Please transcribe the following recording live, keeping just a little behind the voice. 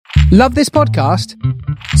Love this podcast?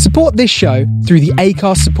 Support this show through the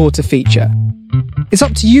Acast supporter feature. It's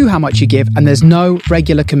up to you how much you give, and there's no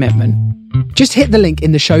regular commitment. Just hit the link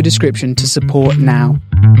in the show description to support now.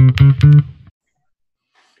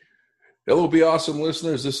 Hello, Be Awesome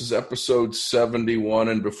listeners. This is episode 71,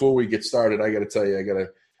 and before we get started, I got to tell you, I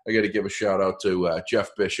got to give a shout out to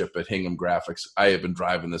Jeff Bishop at Hingham Graphics. I have been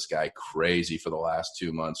driving this guy crazy for the last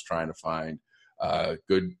 2 months trying to find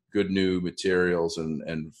good new materials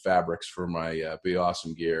and fabrics for my Be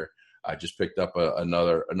Awesome gear. I just picked up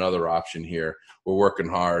another option here. We're working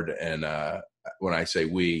hard, and when I say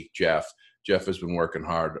we, Jeff has been working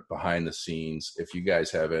hard behind the scenes. If you guys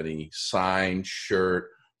have any sign, shirt,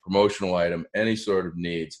 promotional item, any sort of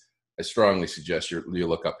needs, I strongly suggest you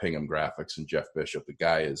look up Hingham Graphics and Jeff Bishop. The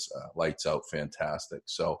guy is lights out fantastic.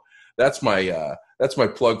 So that's my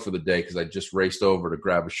plug for the day, because I just raced over to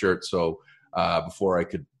grab a shirt. So before I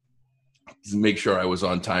could make sure I was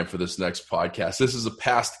on time for this next podcast. This is a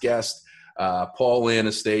past guest, Paul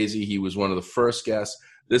Anastasi. He was one of the first guests.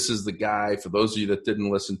 This is the guy. For those of you that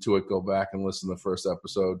didn't listen to it, go back and listen to the first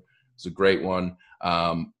episode. It's a great one.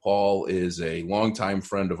 Paul is a longtime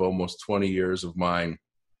friend of almost 20 years of mine.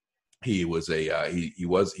 He was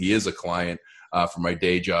he is a client for my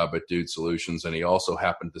day job at Dude Solutions, and he also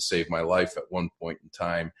happened to save my life at one point in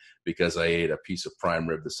time because I ate a piece of prime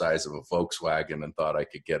rib the size of a Volkswagen and thought I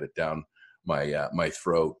could get it down my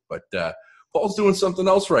throat. But Paul's doing something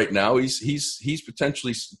else right now. He's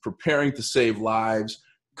potentially preparing to save lives,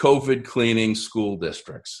 COVID cleaning school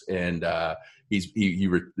districts, and he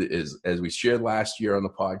is, as we shared last year on the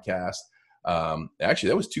podcast. Actually,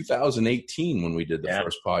 that was 2018 when we did the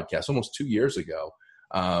first podcast, almost 2 years ago.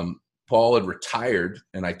 Paul had retired,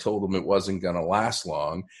 and I told him it wasn't going to last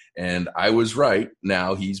long, and I was right.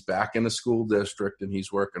 Now he's back in the school district, and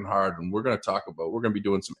he's working hard, and we're going to be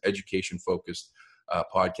doing some education-focused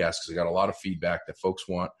podcasts, because I got a lot of feedback that folks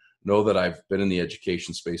know that I've been in the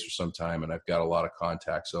education space for some time, and I've got a lot of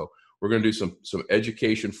contacts. So we're going to do some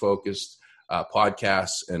education-focused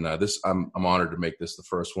podcasts, and I'm honored to make this the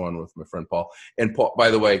first one with my friend Paul. And Paul,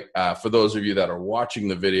 by the way, for those of you that are watching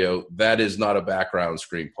the video, that is not a background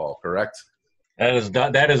screen, Paul, correct? That is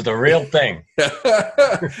the real thing.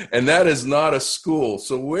 And that is not a school.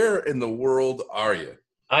 So where in the world are you?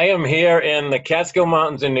 I am here in the Catskill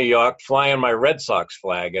Mountains in New York, flying my Red Sox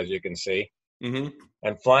flag, as you can see, and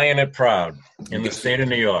flying it proud in the state of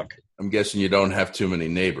New York. I'm guessing you don't have too many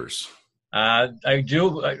neighbors. I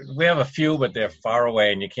do. We have a few, but they're far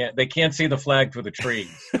away, and they can't see the flag through the trees.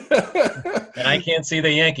 And I can't see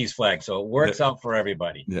the Yankees flag, so it works out for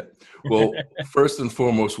everybody. Yeah. Well, first and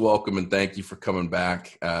foremost, welcome and thank you for coming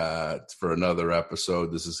back for another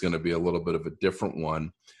episode. This is going to be a little bit of a different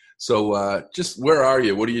one. So just where are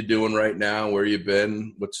you? What are you doing right now? Where you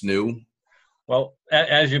been? What's new? Well,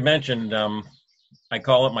 as you mentioned, I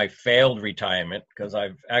call it my failed retirement, because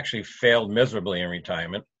I've actually failed miserably in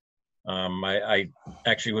retirement. I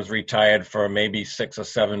actually was retired for maybe 6 or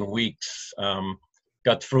 7 weeks,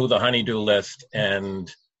 got through the honeydew list,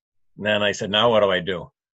 and then I said, now what do I do?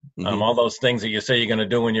 All those things that you say you're going to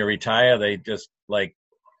do when you retire, they just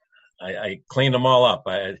I cleaned them all up.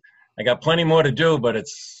 I got plenty more to do, but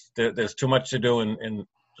there's too much to do in the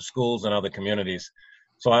schools and other communities.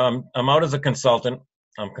 So I'm out as a consultant.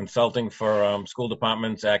 I'm consulting for school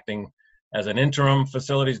departments, acting as an interim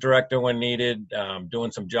facilities director when needed,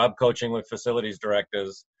 doing some job coaching with facilities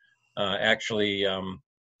directors, actually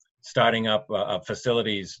starting up a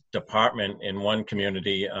facilities department in one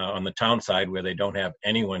community on the town side where they don't have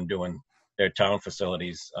anyone doing their town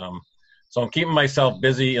facilities. So I'm keeping myself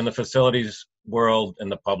busy in the facilities world in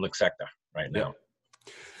the public sector right now.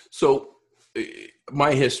 So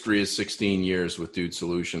my history is 16 years with Dude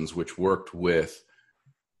Solutions, which worked with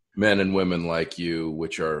men and women like you,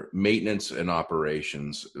 which are maintenance and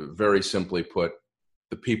operations. Very simply put,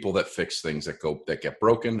 the people that fix things that get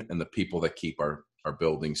broken, and the people that keep our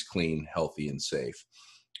buildings clean, healthy, and safe.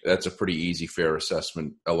 That's a pretty easy, fair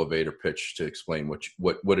assessment elevator pitch to explain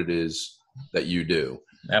what it is that you do.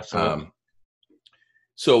 Absolutely.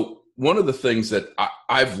 So one of the things that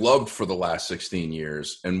I've loved for the last 16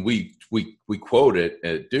 years, and we quote it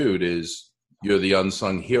at Dude, is you're the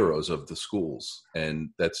unsung heroes of the schools. And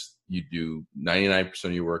you do 99%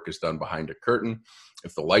 of your work is done behind a curtain.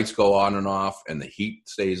 If the lights go on and off and the heat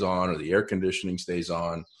stays on or the air conditioning stays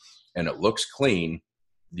on and it looks clean,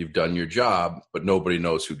 you've done your job, but nobody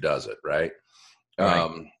knows who does it, right?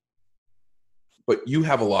 Right. But you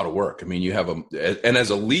have a lot of work. I mean, and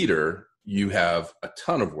as a leader, you have a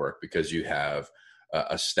ton of work because you have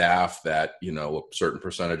a staff that, a certain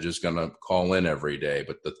percentage is going to call in every day,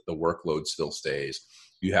 but the workload still stays.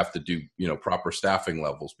 you have to do, proper staffing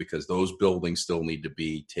levels, because those buildings still need to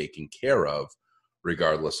be taken care of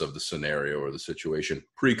regardless of the scenario or the situation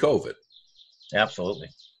pre-COVID. Absolutely.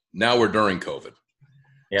 Now we're during COVID.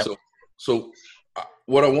 Yep. So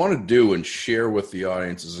what I want to do and share with the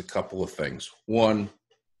audience is a couple of things. One,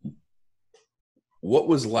 what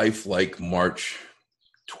was life like March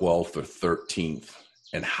 12th or 13th,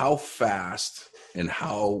 and how fast and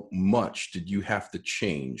how much did you have to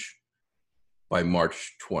change by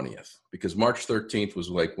March 20th? Because March 13th was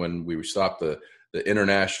like when we stopped the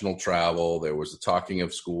international travel. There was the talking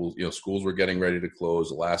of schools. Schools were getting ready to close.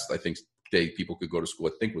 The last, I think, day people could go to school,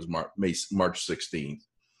 I think, was March 16th.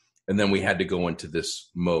 And then we had to go into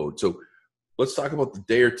this mode. So let's talk about the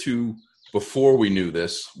day or two before we knew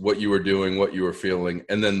this, what you were doing, what you were feeling,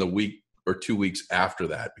 and then the week or 2 weeks after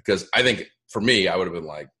that. Because I think for me, I would have been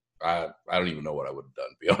like, I don't even know what I would have done,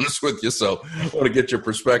 to be honest with you. So I want to get your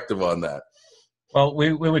perspective on that. Well,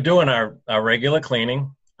 we were doing our regular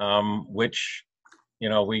cleaning, which,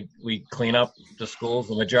 we clean up the schools.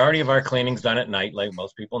 The majority of our cleaning's done at night, like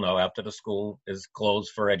most people know, after the school is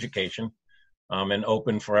closed for education, and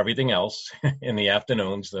open for everything else in the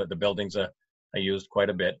afternoons. The buildings are used quite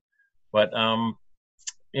a bit. But,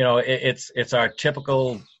 it's our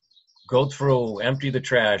typical go through, empty the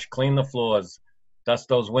trash, clean the floors, dust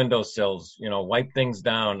those windowsills, wipe things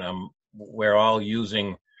down. We're all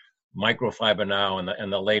using microfiber now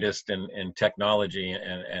and the latest in technology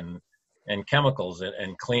and chemicals,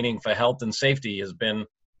 and cleaning for health and safety it's been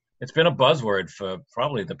a buzzword for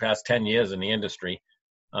probably the past 10 years in the industry.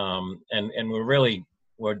 And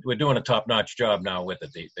we're doing a top-notch job now with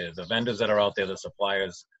it. The vendors that are out there, the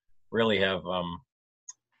suppliers, really have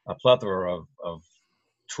a plethora of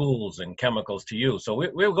tools and chemicals to use. So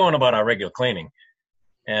we're going about our regular cleaning.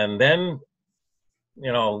 And then,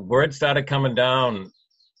 word started coming down.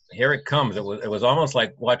 Here it comes. It was almost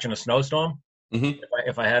like watching a snowstorm,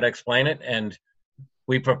 if I had to explain it. And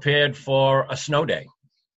we prepared for a snow day.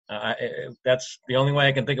 That's the only way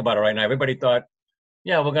I can think about it right now. Everybody thought,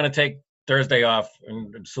 yeah, we're going to take Thursday off,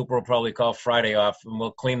 and Super will probably call Friday off, and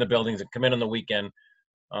we'll clean the buildings and come in on the weekend,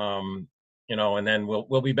 and then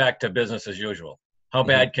we'll be back to business as usual. How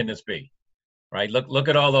bad can this be, right? Look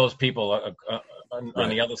at all those people on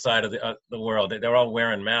the other side of the world. They're all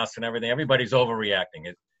wearing masks and everything. Everybody's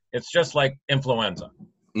overreacting. It's just like influenza.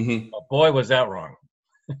 But boy, was that wrong.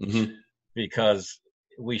 Because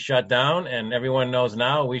we shut down, and everyone knows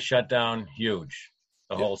now we shut down huge.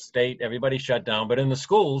 The whole state, everybody shut down. But in the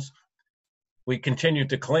schools, we continued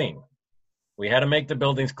to clean. We had to make the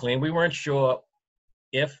buildings clean. We weren't sure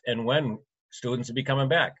if and when students would be coming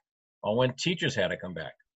back, or when teachers had to come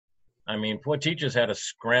back. I mean, poor teachers had to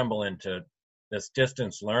scramble into this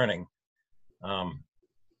distance learning, on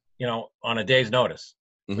a day's notice.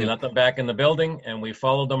 We let them back in the building, and we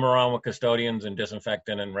followed them around with custodians and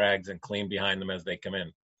disinfectant and rags and clean behind them as they come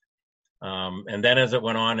in. And then as it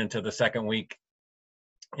went on into the second week,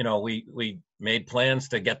 we made plans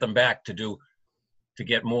to get them back to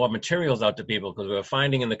get more materials out to people, because we were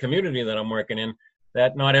finding in the community that I'm working in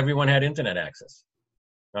that not everyone had internet access.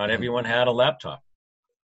 Not everyone had a laptop.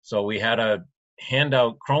 So we had to hand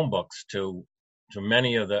out Chromebooks to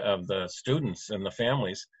many of the students and the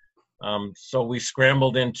families. So we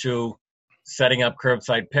scrambled into setting up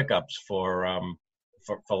curbside pickups for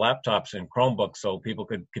laptops and Chromebooks so people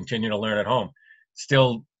could continue to learn at home.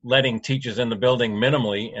 Still letting teachers in the building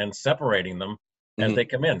minimally and separating them as they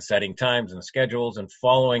come in, setting times and schedules, and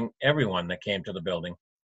following everyone that came to the building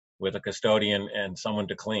with a custodian and someone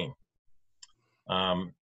to clean.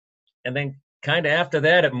 And then kind of after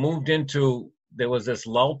that, it moved into, there was this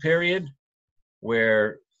lull period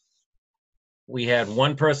where we had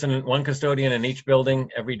one custodian in each building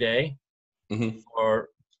every day, or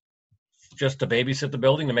just to babysit the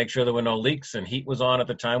building to make sure there were no leaks, and heat was on at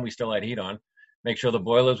the time. We still had heat on. Make sure the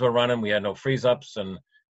boilers were running. We had no freeze-ups,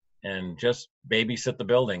 and just babysit the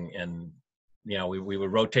building. And, we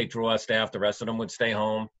would rotate through our staff. The rest of them would stay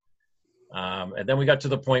home. And then we got to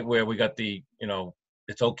the point where we got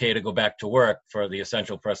it's okay to go back to work for the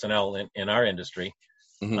essential personnel in our industry.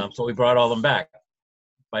 So we brought all them back.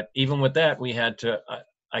 But even with that, we had to,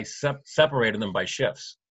 I separated them by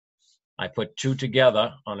shifts. I put two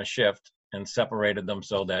together on a shift and separated them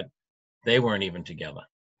so that they weren't even together.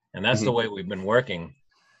 And that's the way we've been working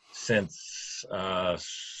since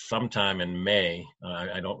sometime in May.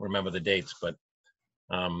 I don't remember the dates, but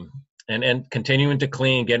and continuing to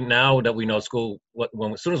clean. Now that we know school,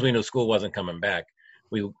 as soon as we knew school wasn't coming back,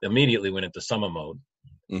 we immediately went into summer mode.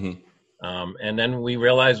 And then we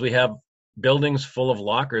realized we have buildings full of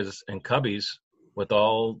lockers and cubbies with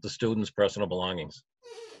all the students' personal belongings.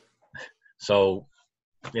 So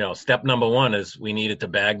step number one is we needed to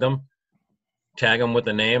bag them, tag them with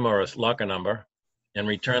a name or a locker number, and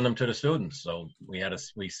return them to the students. So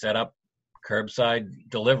we set up curbside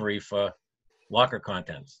delivery for locker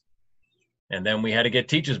contents. And then we had to get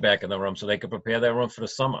teachers back in the room so they could prepare their room for the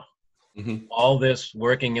summer. Mm-hmm. All this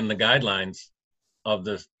working in the guidelines of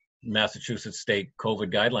the Massachusetts state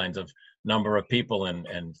COVID guidelines of number of people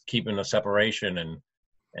and keeping a separation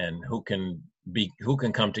and who can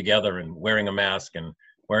come together and wearing a mask and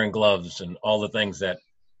wearing gloves and all the things that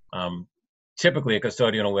typically a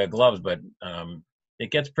custodian will wear gloves, but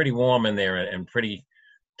it gets pretty warm in there and pretty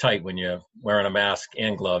tight when you're wearing a mask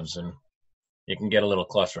and gloves, and you can get a little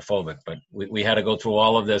claustrophobic. But we had to go through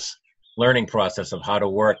all of this learning process of how to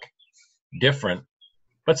work different,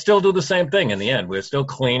 but still do the same thing in the end. We're still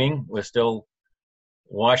cleaning, we're still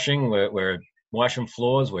washing, we're washing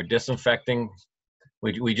floors, we're disinfecting.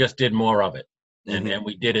 We just did more of it, and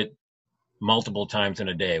we did it multiple times in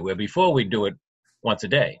a day, where before we'd do it once a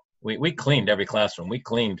day. We cleaned every classroom, we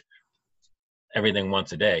cleaned everything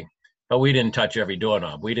once a day, but we didn't touch every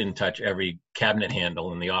doorknob, we didn't touch every cabinet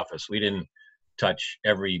handle in the office, we didn't touch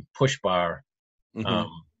every push bar,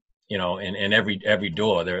 and every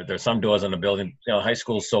door. There's some doors in the building. High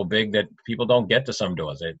school's so big that people don't get to some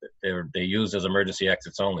doors. They're used as emergency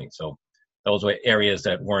exits only. So those were areas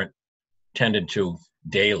that weren't tended to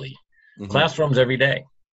daily. Classrooms every day.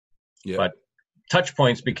 Yeah. But touch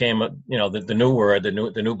points became the new word, the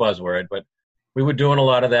new buzzword. But we were doing a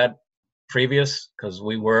lot of that previous, because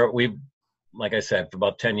we like I said, for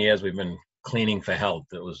about 10 years we've been cleaning for health.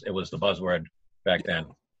 It was the buzzword back then.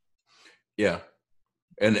 Yeah.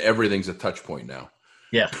 And everything's a touch point now.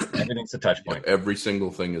 Yeah, everything's a touch point. Every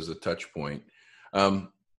single thing is a touch point. One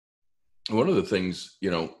of the things,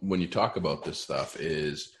 when you talk about this stuff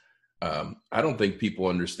is, I don't think people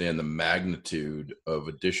understand the magnitude of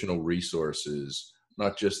additional resources,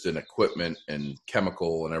 not just in equipment and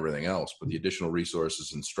chemical and everything else, but the additional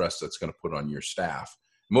resources and stress that's going to put on your staff.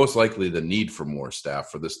 Most likely the need for more staff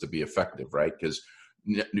for this to be effective, right? Because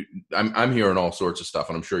I'm hearing all sorts of stuff,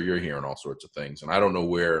 and I'm sure you're hearing all sorts of things. And I don't know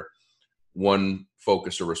where one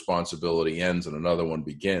focus or responsibility ends and another one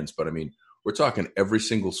begins. But I mean, we're talking every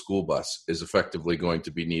single school bus is effectively going to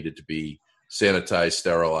be needed to be sanitized,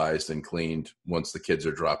 sterilized, and cleaned once the kids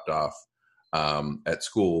are dropped off at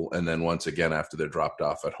school. And then once again, after they're dropped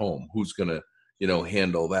off at home, who's going to,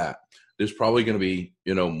 handle that? There's probably going to be,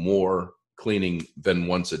 more cleaning than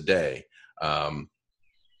once a day.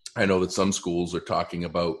 I know that some schools are talking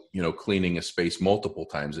about, cleaning a space multiple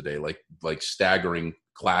times a day, like staggering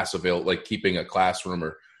class like keeping a classroom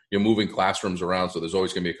or moving classrooms around. So there's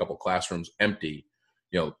always going to be a couple classrooms empty.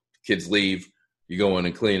 Kids leave, you go in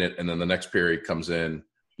and clean it, and then the next period comes in,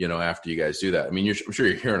 after you guys do that. I mean, I'm sure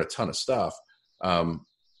you're hearing a ton of stuff.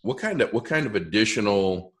 What kind of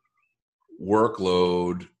additional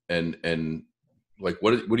workload and like,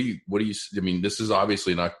 what do you, I mean, this is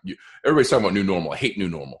obviously not, everybody's talking about new normal. I hate new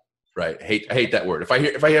normal, right? I hate that word. If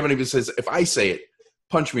I say it,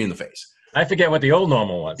 punch me in the face. I forget what the old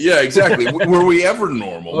normal was. Yeah, exactly. Were we ever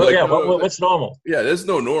normal? Well, what's normal? Yeah, there's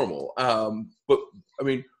no normal. But I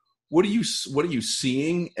mean, what are you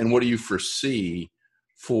seeing, and what do you foresee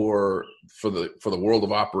for the world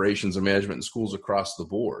of operations and management in schools across the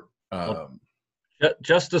board?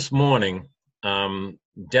 Just this morning,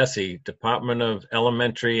 DESE, Department of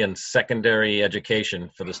Elementary and Secondary Education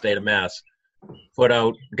for the state of Mass, put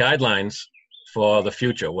out guidelines for the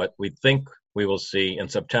future, what we think we will see in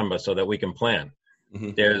September, so that we can plan.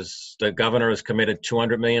 The governor has committed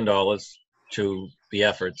 $200 million to the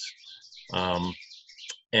efforts.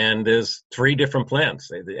 And there's 3 different plans,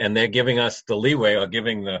 and they're giving us the leeway, or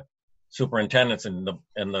giving the superintendents and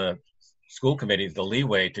the school committees the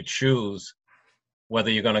leeway to choose whether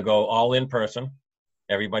you're going to go all in person,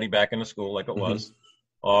 everybody back in the school like it was,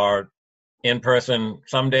 or in person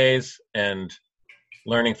some days and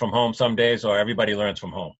learning from home some days, or everybody learns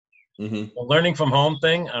from home. The learning from home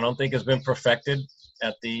thing, I don't think has been perfected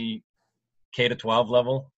at the K-12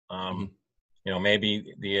 level.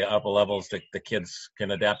 Maybe the upper levels, the kids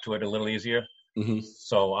can adapt to it a little easier.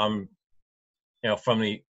 So I'm,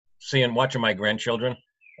 watching my grandchildren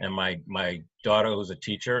and my daughter who's a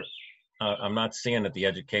teacher, I'm not seeing that the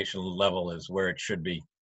educational level is where it should be,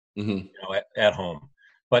 at home.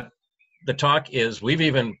 But the talk is, we've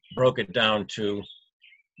even broke it down to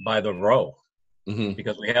by the row,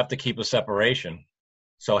 because we have to keep a separation.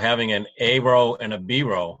 So having an A row and a B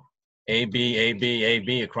row, A, B, A, B, A,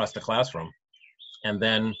 B across the classroom. And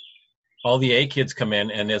then all the A kids come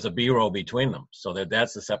in and there's a B row between them. So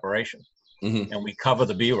that's the separation. And we cover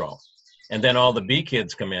the B row. And then all the B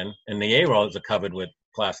kids come in and the A rows are covered with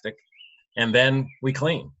plastic. and then we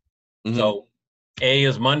clean. Mm-hmm. So A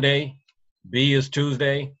is Monday, B is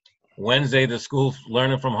Tuesday, Wednesday the school's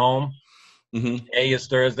learning from home, Mm-hmm. A is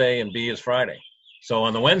Thursday, and B is Friday. So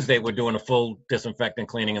on the Wednesday, we're doing a full disinfectant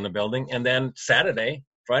cleaning in the building. And then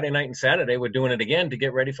Friday night and Saturday, we're doing it again to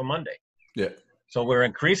get ready for Monday. Yeah. So we're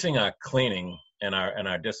increasing our cleaning and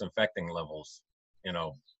our disinfecting levels,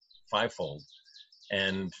 fivefold.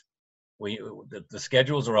 And the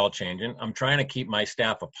schedules are all changing. I'm trying to keep my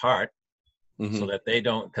staff apart Mm-hmm. so that they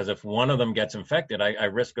don't, because if one of them gets infected, I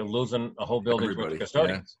risk of losing a whole building worth of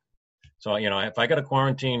custodians. Yeah. So, if I got to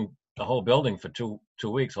quarantine the whole building for two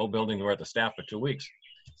weeks, whole building worth of staff for 2 weeks,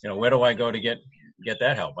 where do I go to get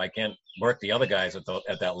that help? I can't work the other guys at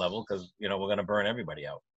that level because, we're going to burn everybody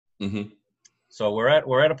out. Mm-hmm. So we're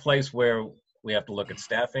at a place where we have to look at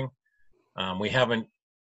staffing. We haven't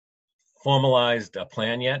formalized a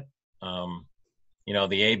plan yet.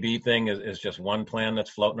 The AB thing is just one plan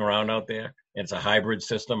that's floating around out there. It's a hybrid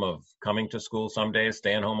system of coming to school some days,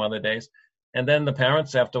 staying home other days. And then the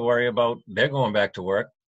parents have to worry about, they're going back to work.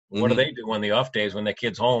 What do they do on the off days when their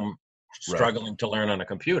kid's home struggling to learn on a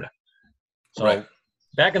computer? So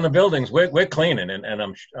back in the buildings, we're cleaning, and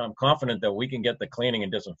I'm confident that we can get the cleaning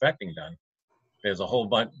and disinfecting done. There's a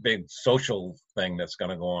whole big social thing that's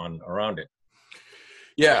going to go on around it.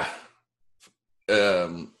 Yeah.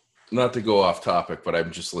 Not to go off topic, but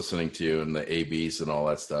I'm just listening to you and the ABs and all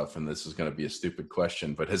that stuff, and this is going to be a stupid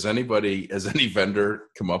question, but has any vendor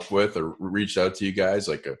come up with or reached out to you guys,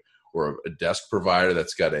 or a desk provider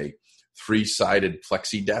that's got a 3-sided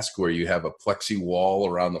plexi desk where you have a plexi wall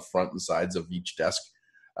around the front and sides of each desk?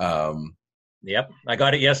 Yep, I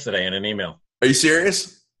got it yesterday in an email. Are you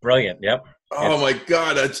serious? Brilliant. Yep. Oh my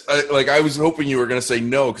God! I was hoping you were going to say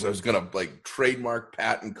no, because I was going to trademark,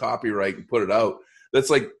 patent, copyright, and put it out. That's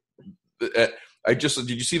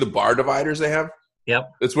did you see the bar dividers they have?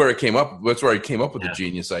 Yep. That's where it came up. That's where I came up with the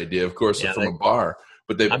genius idea, of course, from a bar.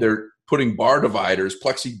 But they're putting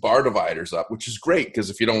plexi bar dividers up, which is great,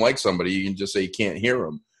 because if you don't like somebody, you can just say you can't hear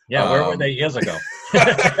them. Yeah, where were they years ago?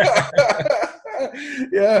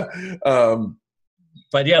 Yeah.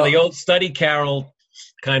 But the old study Carol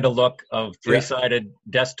kind of look of 3-sided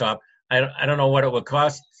desktop. I don't know what it would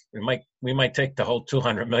cost. We might take the whole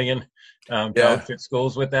 $200 million to outfit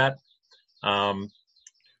schools with that.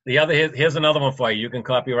 Here's another one for you. You can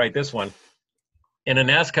copyright this one. In a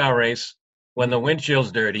NASCAR race, when the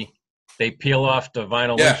windshield's dirty, they peel off the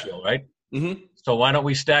vinyl windshield, right? Mm-hmm. So why don't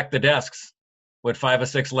we stack the desks with 5 or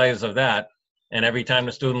 6 layers of that, and every time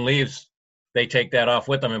the student leaves, they take that off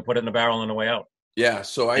with them and put it in the barrel on the way out. Yeah,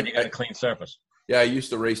 so you got a clean surface. Yeah, I used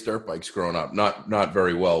to race dirt bikes growing up. Not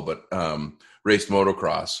very well, but raced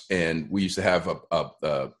motocross, and we used to have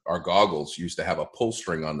our goggles used to have a pull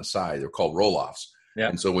string on the side. They're called roll-offs. Yeah.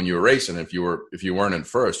 And so when you were racing, if you weren't in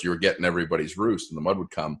first, you were getting everybody's roost, and the mud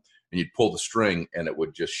would come, and you'd pull the string, and it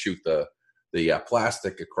would just shoot the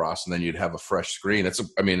plastic across, and then you'd have a fresh screen. It's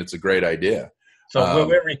a great idea. So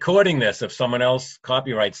we're recording this. If someone else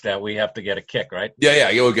copyrights that, we have to get a kick, right? Yeah,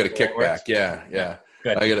 you'll get a kickback. Yeah.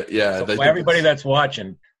 Good. I get it. Yeah. So for everybody that's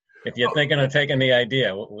watching, if you're thinking of taking the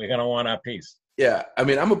idea, we're going to want our piece. Yeah.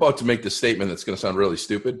 I'm about to make the statement that's going to sound really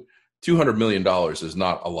stupid. $200 million is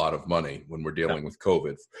not a lot of money when we're dealing with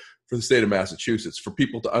COVID for the state of Massachusetts. For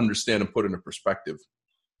people to understand and put into perspective,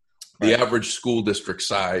 the average school district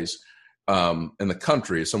size in the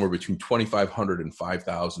country is somewhere between 2,500 and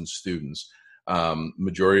 5,000 students.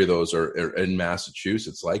 Majority of those are in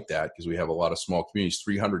Massachusetts like that, because we have a lot of small communities.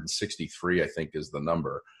 363, I think, is the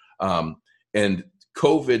number. And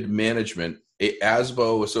COVID management,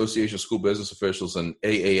 ASBO, Association of School Business Officials, and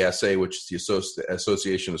AASA, which is the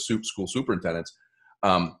Association of School Superintendents,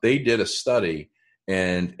 they did a study,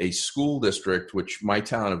 and a school district, which my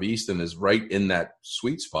town of Easton is right in that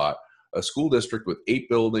sweet spot, a school district with 8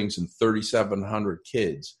 buildings and 3,700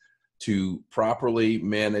 kids, to properly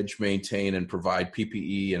manage, maintain, and provide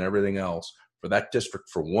PPE and everything else for that district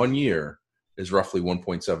for 1 year is roughly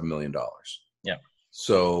 $1.7 million. Yeah.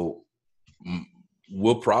 So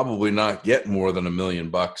we'll probably not get more than $1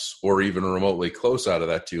 million or even remotely close out of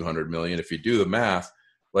that 200 million. If you do the math,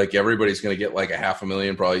 like everybody's going to get like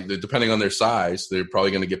 $500,000, probably, depending on their size. They're probably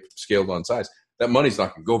going to get scaled on size. That money's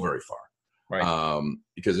not going to go very far. Right.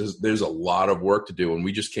 Because there's a lot of work to do. And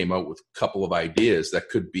we just came out with a couple of ideas that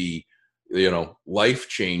could be,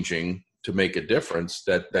 life-changing to make a difference,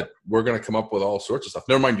 that we're going to come up with all sorts of stuff.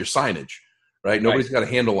 Never mind your signage, right? Nobody's got a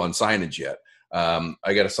handle on signage yet.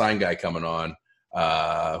 I got a sign guy coming on,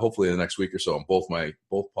 hopefully in the next week or so, on both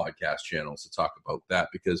podcast channels to talk about that,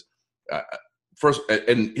 because first,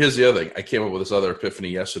 and here's the other thing. I came up with this other epiphany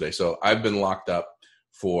yesterday. So I've been locked up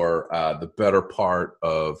for the better part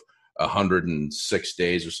of 106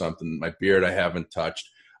 days or something. My beard I haven't touched.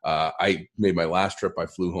 I made my last trip. I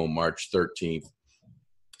flew home March 13th,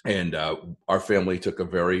 and our family took a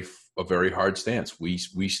very hard stance. We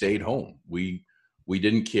stayed home. We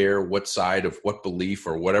didn't care what side of what belief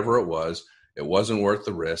or whatever it was. It wasn't worth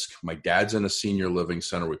the risk. My dad's in a senior living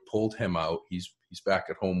center. We pulled him out. He's back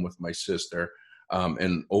at home with my sister.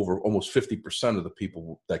 And over almost 50% of the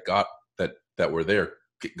people that were there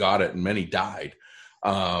got it, and many died.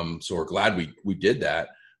 So we're glad we did that,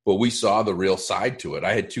 but we saw the real side to it.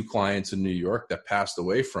 I had 2 clients in New York that passed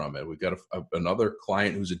away from it. We got another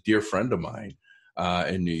client who's a dear friend of mine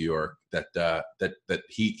in New York that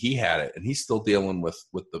he had it, and he's still dealing with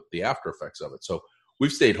the after effects of it. So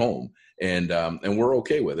we've stayed home, and we're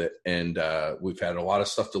okay with it. And we've had a lot of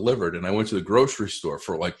stuff delivered. And I went to the grocery store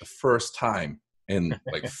for like the first time in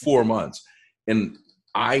like 4 months. And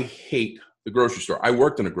I hate the grocery store. I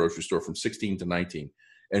worked in a grocery store from 16 to 19.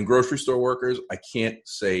 And grocery store workers, I can't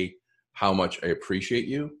say how much I appreciate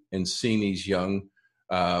you, and seeing these young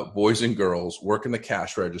boys and girls working the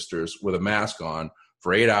cash registers with a mask on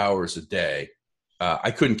for 8 hours a day.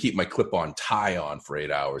 I couldn't keep my clip-on tie on for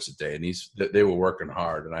 8 hours a day, and they were working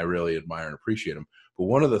hard, and I really admire and appreciate them. But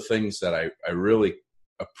one of the things that I really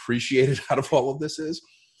appreciated out of all of this is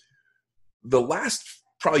the last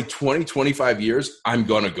probably 20, 25 years I'm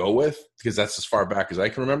going to go with, because that's as far back as I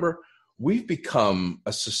can remember, we've become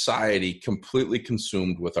a society completely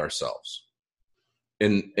consumed with ourselves.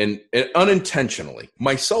 And unintentionally,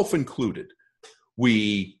 myself included,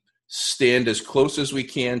 we stand as close as we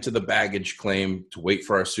can to the baggage claim to wait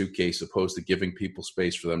for our suitcase, opposed to giving people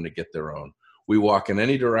space for them to get their own. We walk in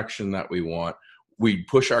any direction that we want. We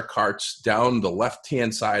push our carts down the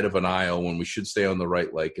left-hand side of an aisle when we should stay on the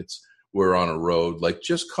right, like we're on a road, like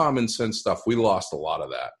just common sense stuff. We lost a lot of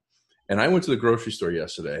that. And I went to the grocery store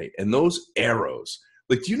yesterday, and those arrows,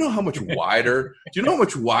 like, do you know how much wider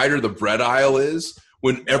the bread aisle is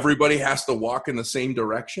when everybody has to walk in the same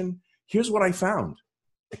direction? Here's what I found.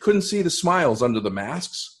 I couldn't see the smiles under the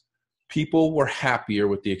masks. People were happier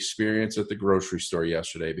with the experience at the grocery store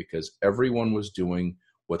yesterday because everyone was doing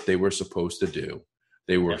what they were supposed to do.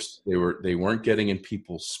 They weren't getting in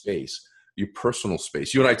people's space. Your personal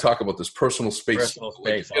space. You and I talk about this personal space.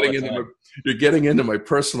 You're getting into my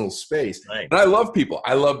personal space. Right. And I love people.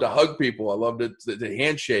 I love to hug people. I love to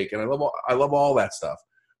handshake, and I love all that stuff.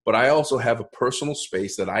 But I also have a personal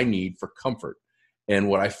space that I need for comfort. And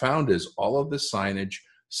what I found is all of this signage,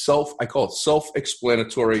 I call it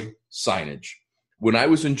self-explanatory signage. When I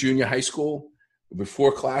was in junior high school,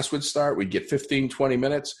 before class would start, we'd get 15, 20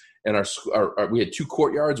 minutes, and we had 2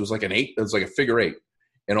 courtyards. It was like it was like a figure 8.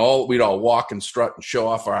 And we'd all walk and strut and show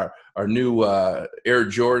off our new Air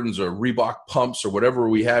Jordans or Reebok pumps or whatever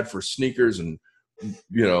we had for sneakers, and,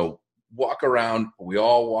 walk around. We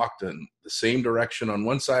all walked in the same direction on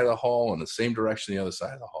one side of the hall and the same direction on the other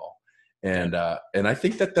side of the hall. And I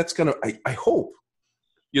think that's going to, I hope,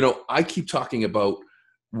 I keep talking about,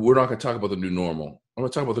 we're not going to talk about the new normal. I'm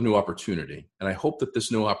going to talk about the new opportunity. And I hope that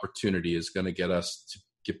this new opportunity is going to get us to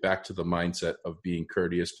get back to the mindset of being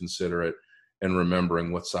courteous, considerate, and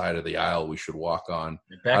remembering what side of the aisle we should walk on.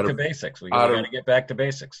 Back to basics. We got to get back to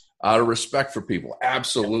basics. Out of respect for people.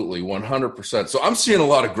 Absolutely, 100%. So I'm seeing a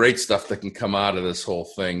lot of great stuff that can come out of this whole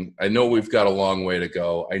thing. I know we've got a long way to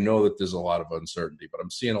go. I know that there's a lot of uncertainty, but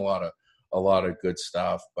I'm seeing a lot of good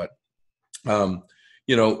stuff. But,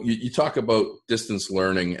 you talk about distance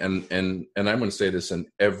learning, and I'm going to say this in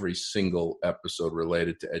every single episode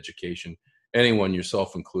related to education. Anyone,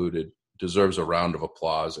 yourself included, deserves a round of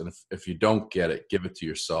applause. And if you don't get it, give it to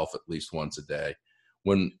yourself at least once a day.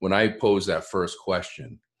 When I posed that first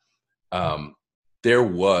question, there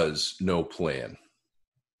was no plan.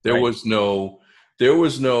 There was no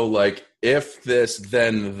like, if this,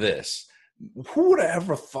 then this. Who would have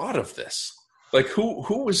ever thought of this? Like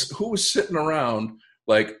who was sitting around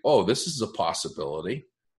like, oh, this is a possibility.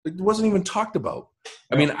 It wasn't even talked about.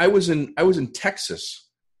 I mean, I was in Texas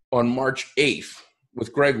on March 8th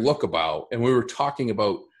with Greg Lookabout, and we were talking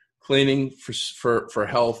about cleaning for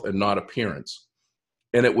health and not appearance.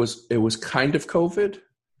 And it was kind of COVID,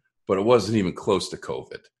 but it wasn't even close to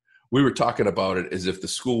COVID. We were talking about it as if the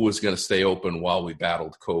school was going to stay open while we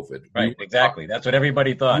battled COVID. Right, exactly. That's what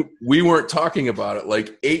everybody thought. We weren't talking about it.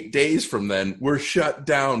 Like 8 days from then, we're shut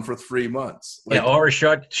down for 3 months. Or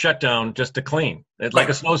shut down just to clean. It's like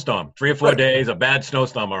a snowstorm, 3 or 4 days, a bad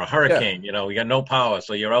snowstorm or a hurricane. Yeah. We got no power,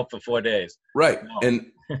 so you're out for 4 days. Right, no.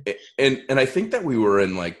 And I think that we were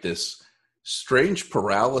in like this strange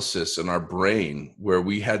paralysis in our brain where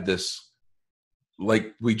we had this.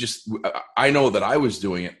 Like I know that I was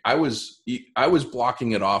doing it. I was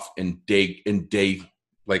blocking it off in day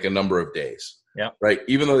like a number of days. Yeah. Right.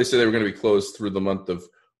 Even though they said they were going to be closed through the month of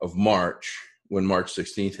March, when March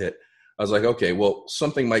 16th hit, I was like, okay, well,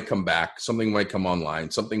 something might come back. Something might come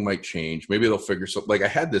online. Something might change. Maybe they'll figure something. Like I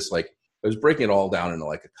had this, like I was breaking it all down into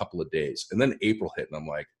like a couple of days. And then April hit and I'm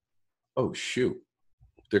like, oh, shoot,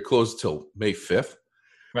 they're closed till May 5th.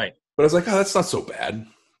 Right. But I was like, oh, that's not so bad.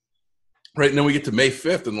 Right. And then we get to May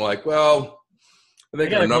 5th and like, well, I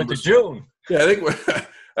think our numbers. To June. Yeah,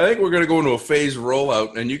 I think we're going to go into a phase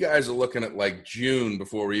rollout, and you guys are looking at like June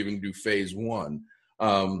before we even do phase one.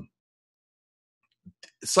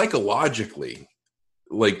 Psychologically,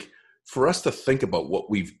 like for us to think about what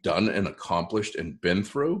we've done and accomplished and been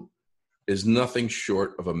through is nothing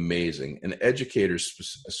short of amazing, and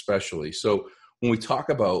educators especially. So when we talk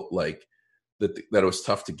about like that it was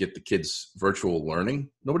tough to get the kids virtual learning,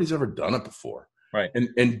 nobody's ever done it before. Right.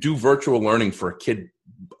 And do virtual learning for a kid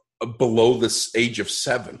below this age of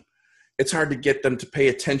 7. It's hard to get them to pay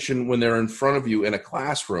attention when they're in front of you in a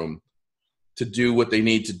classroom to do what they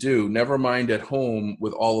need to do, never mind at home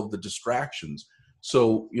with all of the distractions.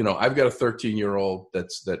 So, you know, I've got a 13-year-old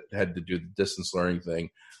that had to do the distance learning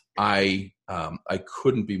thing. I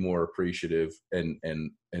couldn't be more appreciative and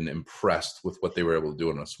impressed with what they were able to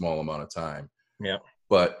do in a small amount of time. Yeah.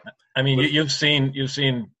 But I mean, you've seen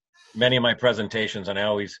many of my presentations, and I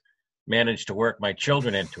always manage to work my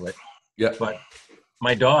children into it. Yeah. But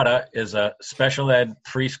my daughter is a special ed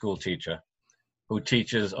preschool teacher who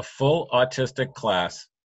teaches a full autistic class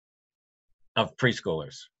of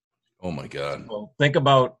preschoolers. Oh my God. Well, think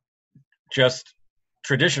about just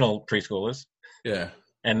traditional preschoolers. Yeah.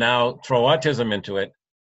 And now throw autism into it,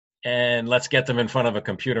 and let's get them in front of a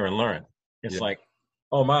computer and learn. It's like,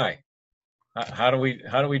 oh my, how do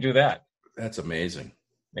we do that? That's amazing.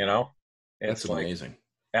 You know, that's amazing.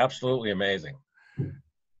 Absolutely amazing.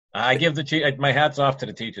 I give my hats off to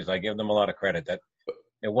the teachers. I give them a lot of credit. That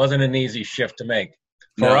it wasn't an easy shift to make.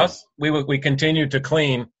 For us, we continued to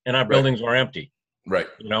clean, and our buildings were empty. Right.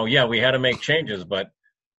 You know, yeah, we had to make changes, but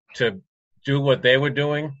to do what they were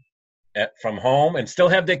doing from home and still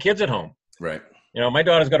have their kids at home. Right. You know, my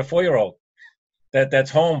daughter's got a 4-year-old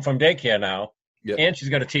that's home from daycare now, and she's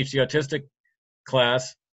got to teach the autistic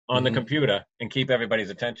class on the computer and keep everybody's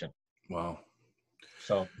attention. Wow.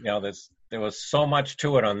 So, you know, there was so much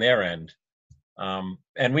to it on their end.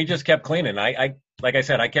 And we just kept cleaning. I like I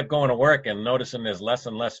said, I kept going to work and noticing there's less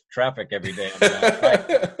and less traffic every day.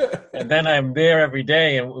 And then I'm there every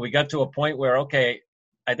day, and we got to a point where, okay,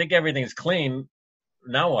 I think everything's clean.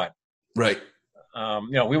 Now what? Right.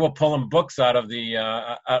 You know, we were pulling books out of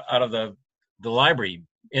the library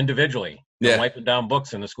individually, wiping down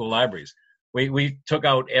books in the school libraries. We took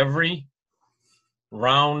out every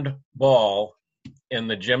round ball in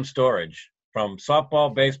the gym storage, from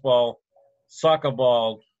softball, baseball, soccer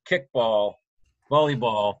ball, kickball,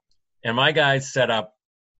 volleyball, and my guys set up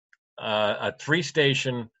a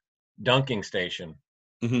 3-station dunking station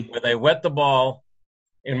where they wet the ball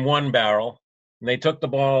in one barrel. And they took the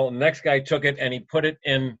ball, the next guy took it and he put it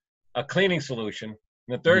in a cleaning solution.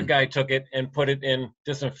 And the third guy took it and put it in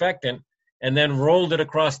disinfectant and then rolled it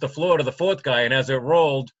across the floor to the fourth guy. And as it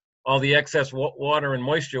rolled, all the excess water and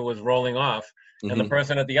moisture was rolling off. And the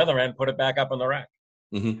person at the other end put it back up on the rack.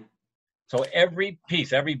 So every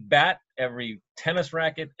piece, every bat, every tennis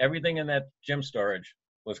racket, everything in that gym storage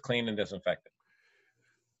was cleaned and disinfected.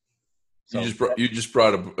 So, you just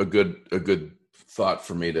brought a good thought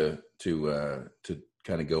for me to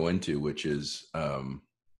kind of go into, which is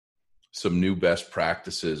some new best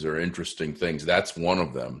practices or interesting things. That's one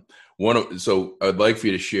of them. So I'd like for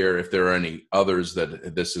you to share if there are any others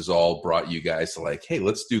that this has all brought you guys to like, hey,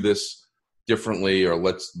 let's do this differently, or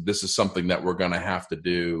this is something that we're going to have to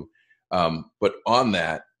do. But on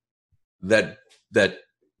that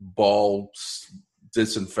ball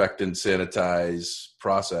disinfectant, sanitize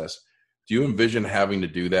process, do you envision having to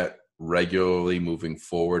do that regularly moving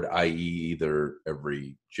forward, i.e. either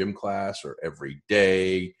every gym class or every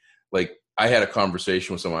day? Like I had a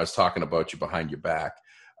conversation with someone, I was talking about you behind your back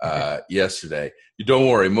yesterday. You don't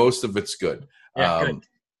worry, most of it's good. Good.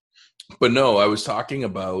 But no, I was talking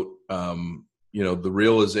about, the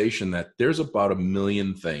realization that there's about 1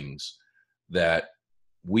 million things that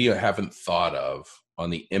we haven't thought of on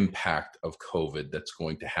the impact of COVID that's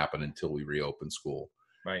going to happen until we reopen school.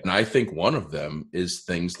 Right. And I think one of them is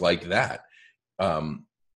things like that.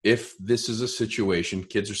 If this is a situation,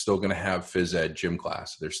 kids are still going to have phys ed gym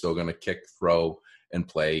class. They're still going to kick, throw, and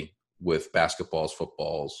play with basketballs,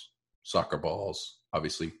 footballs, soccer balls.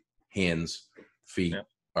 Obviously, hands, feet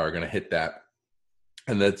are going to hit that.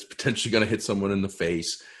 And that's potentially going to hit someone in the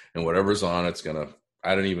face. And whatever's on, it's going to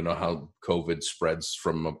I don't even know how COVID spreads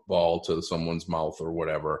from a ball to someone's mouth or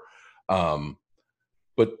whatever.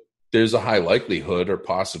 But there's a high likelihood or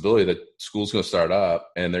possibility that school's going to start up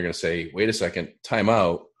and they're going to say, wait a second, time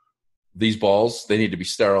out. These balls, they need to be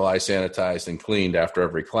sterilized, sanitized, and cleaned after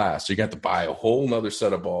every class. So you got to buy a whole nother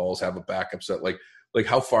set of balls, have a backup set. Like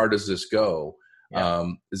how far does this go? Yeah.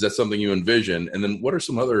 Is that something you envision? And then what are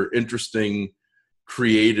some other interesting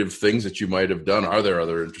creative things that you might have done? Are there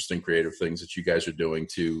other interesting creative things that you guys are doing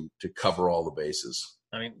to cover all the bases?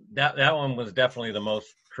 I mean, that one was definitely the most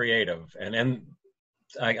creative. And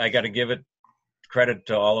I got to give it credit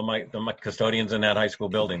to all of my custodians in that high school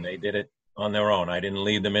building. They did it on their own. I didn't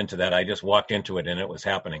lead them into that. I just walked into it and it was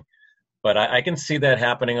happening. But I can see that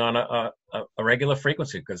happening on a regular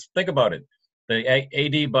frequency, because think about it. The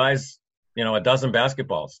AD buys, a dozen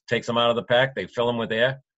basketballs, takes them out of the pack, they fill them with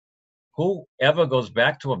air. Who ever goes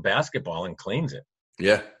back to a basketball and cleans it?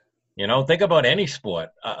 Yeah. Think about any sport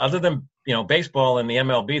other than, baseball and the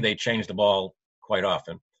MLB, they change the ball quite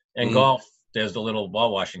often. And golf, there's the little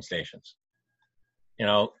ball washing stations.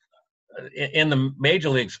 In the major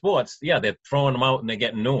league sports, they're throwing them out and they're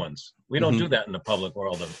getting new ones. We don't do that in the public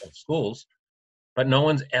world of schools, but no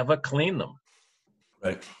one's ever cleaned them.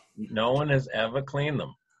 Right. No one has ever cleaned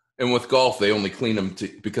them. And with golf, they only clean them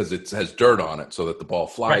because it has dirt on it so that the ball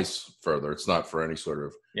flies further. It's not for any sort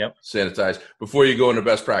of sanitized. Before you go into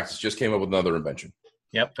best practice, just came up with another invention.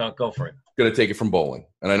 Yep, go for it. Going to take it from bowling.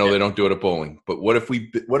 And I know they don't do it at bowling, but what if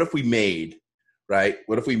we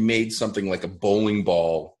made something like a bowling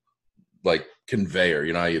ball, like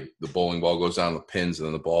conveyor? How the bowling ball goes down the pins and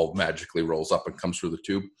then the ball magically rolls up and comes through the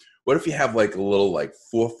tube. What if you have like a little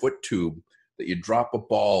 4-foot tube that you drop a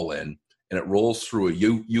ball in and it rolls through a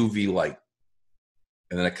UV light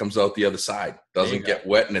and then it comes out the other side, doesn't get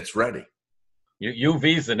wet, and it's ready.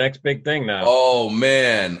 UV is the next big thing now. Oh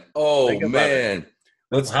man.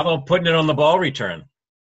 How about putting it on the ball return?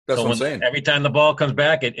 That's what I'm saying. Every time the ball comes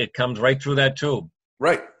back, it comes right through that tube.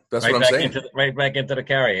 Right. That's what I'm saying. Right back into the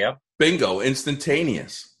carrier. Yep. Bingo.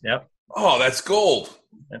 Instantaneous. Yep. Oh, that's gold.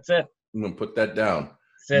 That's it. I'm going to put that down.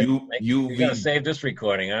 That's it. You're going to save this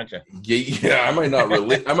recording, aren't you? Yeah. I might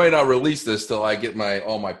not release this till I get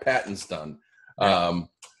all my patents done. Right.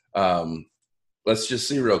 Let's just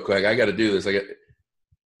see real quick. I got to do this.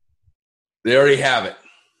 They already have it.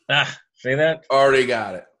 See that? Already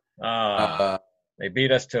got it. They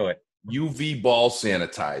beat us to it. UV ball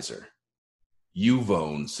sanitizer.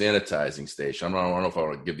 Uvone sanitizing station. I don't know if I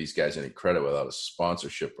want to give these guys any credit without a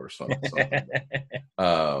sponsorship or something.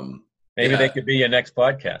 Maybe they could be your next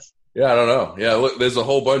podcast. Yeah, I don't know. Yeah, look, there's a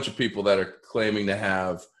whole bunch of people that are claiming to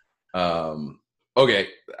have. Okay,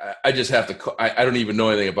 I just have to. I don't even know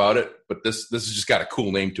anything about it, but this has just got a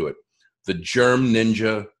cool name to it. The Germ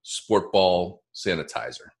Ninja Sport Ball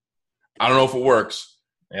Sanitizer. I don't know if it works.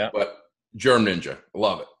 Yeah, but Germ Ninja, I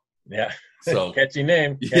love it. Yeah, so catchy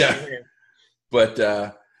name. But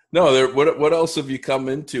no, what else have you come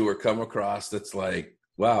into or come across that's like,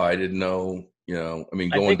 wow, I didn't know.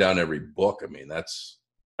 Going down every book. That's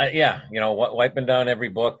wiping down every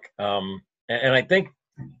book. And I think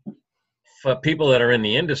for people that are in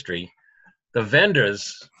the industry, the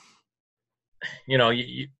vendors,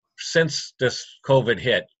 since this COVID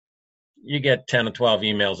hit, you get 10 or 12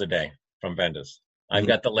 emails a day from vendors. I've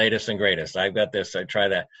got the latest and greatest. I've got this. I try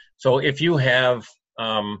that. So if you have,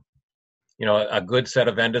 a good set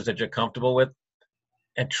of vendors that you're comfortable with,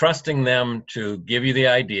 and trusting them to give you the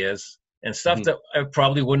ideas and stuff that I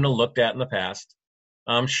probably wouldn't have looked at in the past,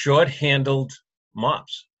 short-handled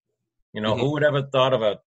mops. Who would ever thought of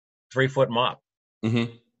a 3-foot mop? You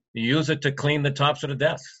use it to clean the tops of the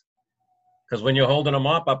desks. Because when you're holding a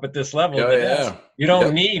mop up at this level, you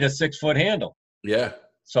don't need a 6-foot handle. Yeah.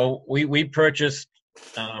 So we purchased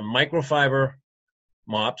microfiber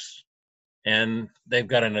mops, and they've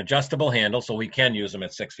got an adjustable handle, so we can use them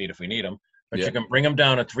at 6 feet if we need them. But you can bring them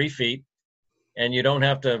down at 3 feet, and you don't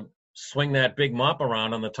have to swing that big mop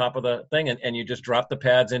around on the top of the thing, and you just drop the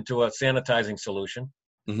pads into a sanitizing solution,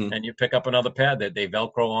 and you pick up another pad that they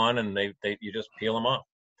Velcro on, and you just peel them off.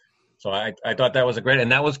 So I thought that was a great,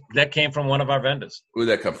 and that came from one of our vendors. Who did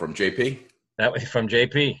that come from? JP? That was from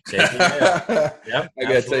JP. Yep, I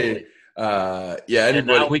gotta tell you. Anybody. And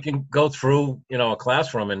now we can go through, a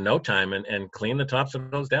classroom in no time and clean the tops of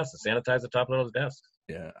those desks and sanitize the top of those desks.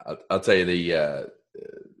 Yeah, I'll tell you,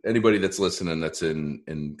 anybody that's listening that's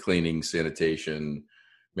in cleaning, sanitation,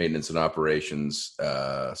 maintenance, and operations,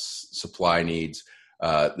 supply needs.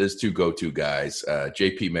 There's two go-to guys.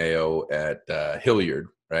 JP Mayo at Hilliard,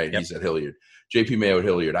 right? Yep. He's at Hilliard. JP Mayo at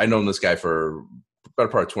Hilliard. I've known this guy for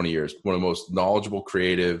about part of 20 years. One of the most knowledgeable,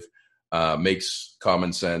 creative, makes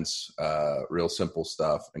common sense, real simple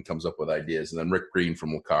stuff, and comes up with ideas. And then Rick Green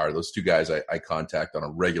from Lecar, those two guys I contact on a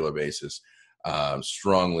regular basis.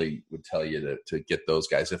 Strongly would tell you to get those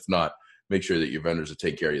guys. If not, make sure that your vendors will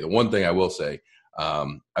take care of you. The one thing I will say,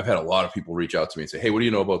 I've had a lot of people reach out to me and say, hey, what do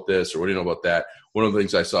you know about this? Or what do you know about that? One of the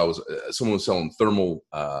things I saw was someone was selling thermal,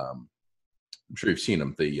 I'm sure you've seen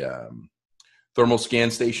them, the thermal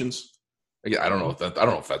scan stations. I don't know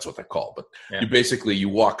if that's what they're called, but you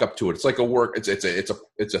walk up to it. It's like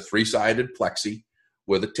it's a 3-sided plexi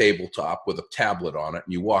with a tabletop with a tablet on it,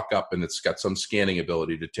 and you walk up and it's got some scanning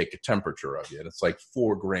ability to take a temperature of you, and it's like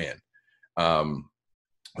 $4,000.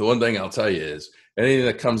 The one thing I'll tell you is anything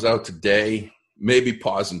that comes out today, maybe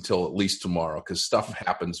pause until at least tomorrow, because stuff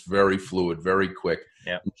happens very fluid, very quick.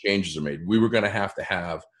 Yeah. And changes are made. We were going to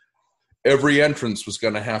have every entrance was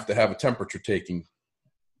going to have a temperature taking,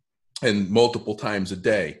 and multiple times a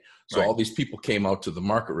day. So Right. all these people came out to the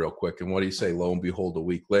market real quick. And what do you say? Lo and behold, a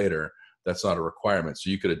week later, that's not a requirement. So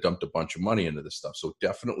you could have dumped a bunch of money into this stuff. So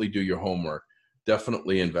definitely do your homework.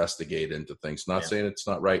 Definitely investigate into things. Not saying it's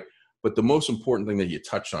not right, but the most important thing that you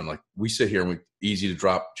touched on, like we sit here and we easy to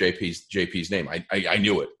drop JP's name. I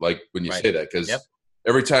knew it. Like when you say that, because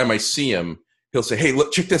every time I see him, he'll say, hey,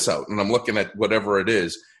 look, check this out. And I'm looking at whatever it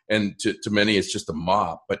is. And to many, it's just a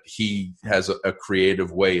mop, but he has a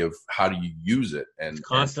creative way of how do you use it. And he's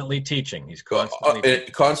constantly teaching. He's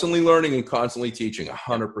constantly learning and constantly teaching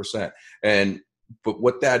 100%. But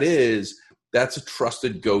what that is, that's a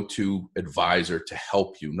trusted go-to advisor to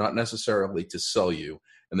help you, not necessarily to sell you.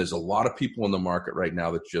 And there's a lot of people in the market right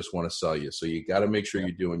now that just want to sell you. So you got to make sure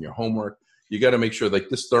you're doing your homework. You got to make sure, like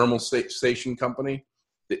this thermal station company,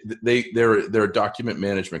 they're a document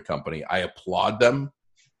management company. I applaud them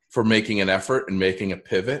for making an effort and making a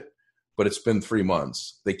pivot, but it's been 3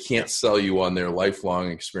 months. They can't sell you on their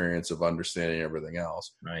lifelong experience of understanding everything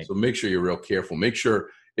else. Right. So make sure you're real careful. Make sure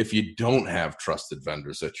if you don't have trusted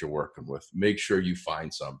vendors that you're working with, make sure you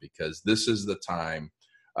find some, because this is the time.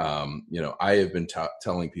 I have been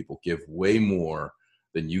telling people, give way more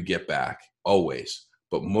than you get back, always.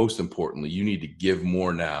 But most importantly, you need to give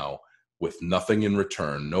more now with nothing in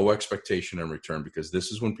return, no expectation in return, because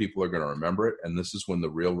this is when people are going to remember it. And this is when the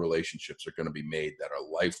real relationships are going to be made that are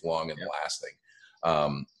lifelong and lasting.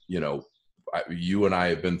 You and I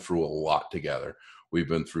have been through a lot together. We've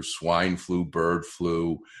been through swine flu, bird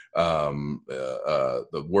flu,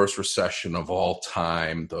 the worst recession of all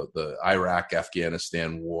time, the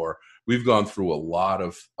Iraq-Afghanistan war. We've gone through a lot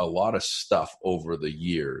of stuff over the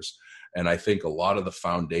years. And I think a lot of the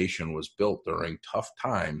foundation was built during tough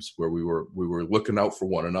times where we were looking out for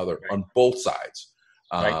one another on both sides.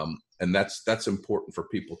 And that's important for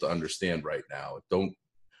people to understand right now. Don't,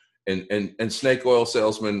 and snake oil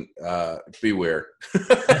salesmen, beware.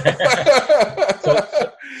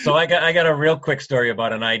 So I got a real quick story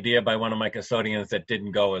about an idea by one of my custodians that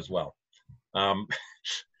didn't go as well. I'm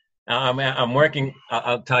working.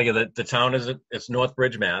 I'll tell you that the town it's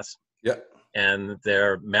Northbridge, Mass. Yeah. And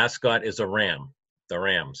their mascot is a ram, the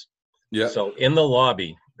Rams. Yeah. So in the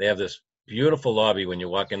lobby, they have this beautiful lobby when you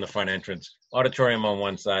walk in the front entrance, auditorium on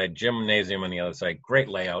one side, gymnasium on the other side, great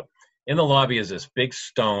layout. In the lobby is this big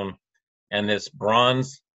stone and this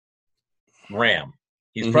bronze ram.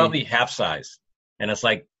 He's probably half size. And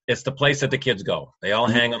it's the place that the kids go. They all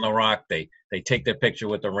hang on the rock. They take their picture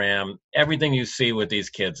with the ram. Everything you see with these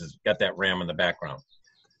kids has got that ram in the background.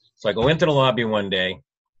 So I go into the lobby one day,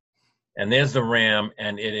 and there's the ram,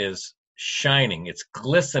 and it is shining. It's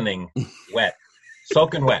glistening wet,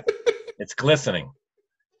 soaking wet. It's glistening.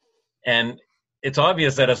 And it's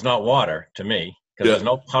obvious that it's not water to me because there's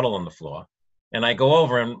no puddle on the floor. And I go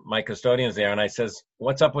over, and my custodian's there, and I says,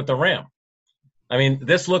 what's up with the ram? I mean,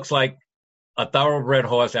 this looks like a thoroughbred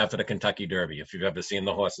horse after the Kentucky Derby. If you've ever seen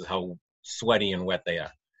the horses, how sweaty and wet they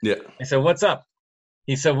are. Yeah. I said, what's up?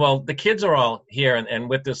 He said, well, the kids are all here, and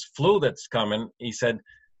with this flu that's coming, he said,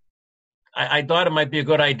 I thought it might be a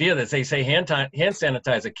good idea that they say hand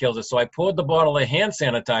sanitizer kills it. So I poured the bottle of hand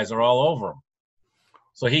sanitizer all over him.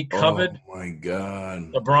 So he covered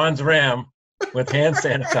the bronze ram with hand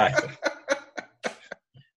sanitizer.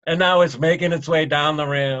 And now it's making its way down the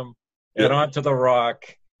ram and onto the rock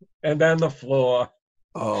and then the floor.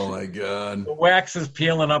 Oh, my God. The wax is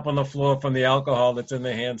peeling up on the floor from the alcohol that's in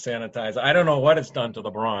the hand sanitizer. I don't know what it's done to the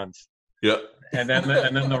bronze. Yep. And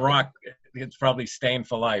then the rock, it's probably stained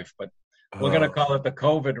for life. But we're going to call it the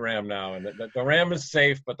COVID ram now. And the ram is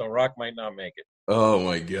safe, but the rock might not make it. Oh,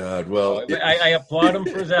 my God. Well, I applaud him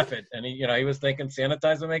for his effort. And he was thinking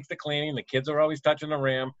sanitizer makes the cleaning. The kids are always touching the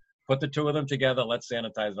ram. Put the two of them together. Let's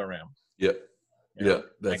sanitize the ram. Yep. Yeah.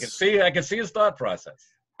 I can see his thought process.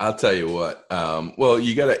 I'll tell you what. Well,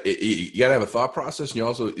 you gotta have a thought process, and you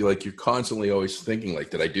also you're constantly always thinking like,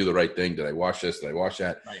 did I do the right thing? Did I watch this? Did I watch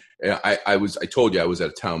that? Right. And I told you I was at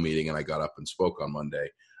a town meeting, and I got up and spoke on Monday,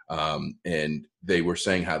 and they were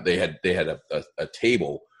saying how they had a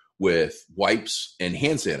table with wipes and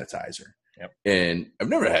hand sanitizer. Yep. And I've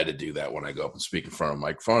never had to do that when I go up and speak in front of a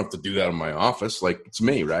microphone. I have to do that in my office, like it's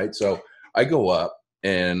me, right? So I go up.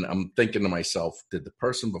 And I'm thinking to myself, did the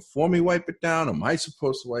person before me wipe it down? Am I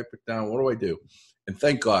supposed to wipe it down? What do I do? And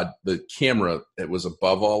thank God the camera that was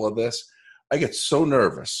above all of this, I get so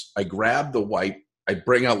nervous. I grab the wipe. I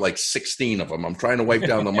bring out like 16 of them. I'm trying to wipe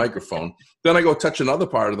down the microphone. Then I go touch another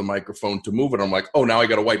part of the microphone to move it. I'm like, oh, now I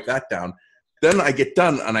got to wipe that down. Then I get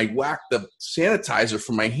done and I whack the sanitizer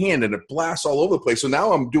from my hand and it blasts all over the place. So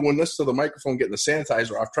now I'm doing this to the microphone, getting the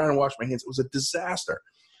sanitizer off, trying to wash my hands. It was a disaster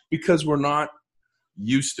because we're not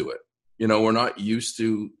used to it. We're not used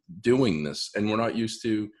to doing this, and we're not used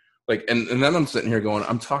to and then I'm sitting here going,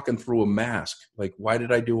 I'm talking through a mask. Like, why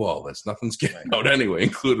did I do all this? Nothing's getting out anyway,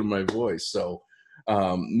 including my voice. So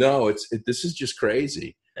no, this is just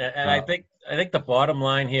crazy. And I think the bottom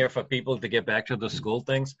line here for people to get back to the school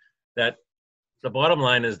things, that the bottom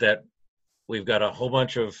line is that we've got a whole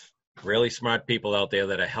bunch of really smart people out there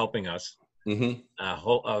that are helping us. Mm-hmm.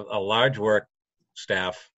 A large work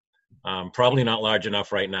staff. Probably not large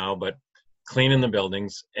enough right now, but cleaning the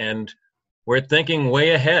buildings. And we're thinking way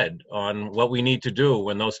ahead on what we need to do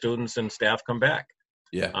when those students and staff come back.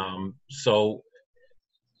 Yeah. So,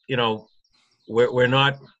 we're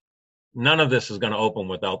not, none of this is going to open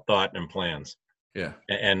without thought and plans. Yeah.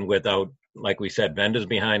 And without, like we said, vendors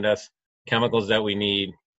behind us, chemicals that we need,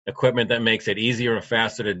 equipment that makes it easier and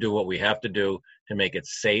faster to do what we have to do to make it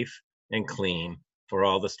safe and clean for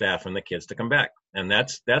all the staff and the kids to come back. And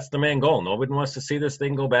that's the main goal. Nobody wants to see this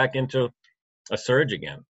thing go back into a surge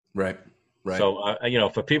again. Right. So,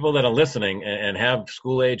 for people that are listening and have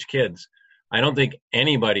school-age kids, I don't think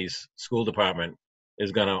anybody's school department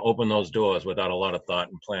is going to open those doors without a lot of thought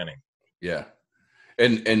and planning. Yeah.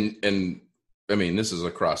 And I mean, this is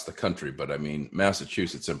across the country, but I mean,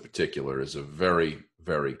 Massachusetts in particular is a very,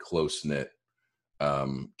 very close-knit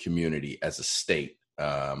community as a state.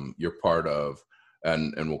 You're part of,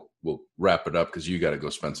 and we'll wrap it up because you got to go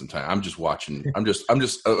spend some time. I'm going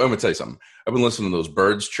to tell you something. I've been listening to those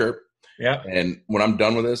birds chirp. Yeah. And when I'm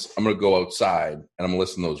done with this, I'm going to go outside and I'm going to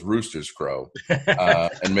listen to those roosters crow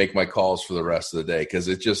and make my calls for the rest of the day, because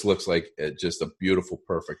it just looks like just a beautiful,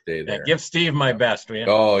 perfect day there. Yeah, give Steve my best, will you?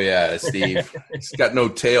 Oh, yeah, Steve. He's got no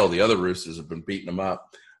tail. The other roosters have been beating him up.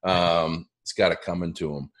 It's got it coming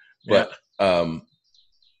to him. But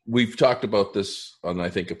we've talked about this on,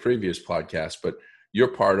 I think, a previous podcast, but you're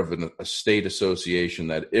part of a state association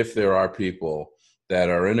that if there are people that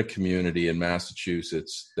are in a community in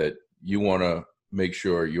Massachusetts that you want to make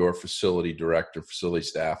sure your facility director, facility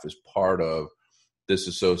staff is part of this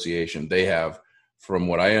association. They have, from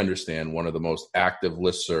what I understand, one of the most active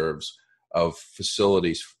listservs of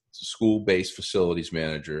facilities, school-based facilities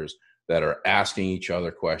managers that are asking each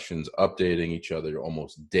other questions, updating each other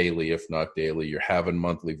almost daily, if not daily. You're having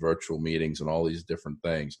monthly virtual meetings and all these different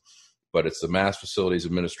things. But it's the Mass Facilities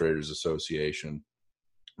Administrators Association,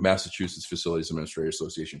 Massachusetts Facilities Administrators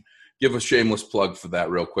Association. Give a shameless plug for that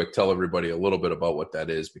real quick. Tell everybody a little bit about what that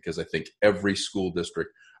is, because I think every school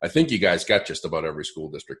district, I think you guys got just about every school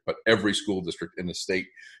district, but every school district in the state,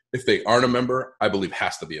 if they aren't a member, I believe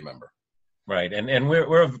has to be a member. Right. And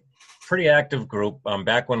we're a pretty active group.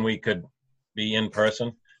 Back when we could be in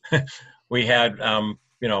person, we had,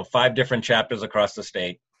 5 different chapters across the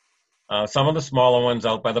state. Some of the smaller ones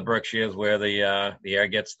out by the Berkshires where the air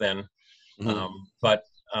gets thin. Mm-hmm. But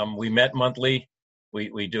we met monthly.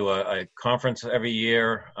 We do a conference every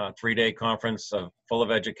year, a 3-day conference full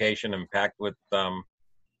of education and packed with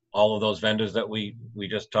all of those vendors that we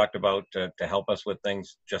just talked about to help us with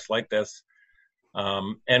things just like this.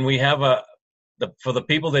 And we have for the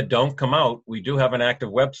people that don't come out, we do have an active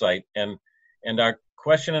website, and our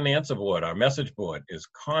question and answer board, our message board, is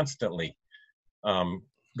constantly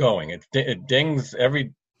going. It dings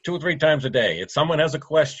every 2 or 3 times a day. If someone has a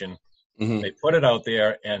question, mm-hmm. they put it out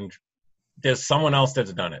there, and there's someone else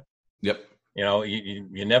that's done it. Yep.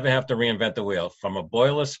 You never have to reinvent the wheel. From a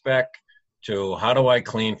boiler spec to how do I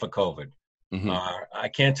clean for COVID. Mm-hmm. I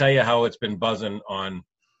can't tell you how it's been buzzing on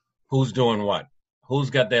who's doing what. Who's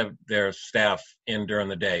got their staff in during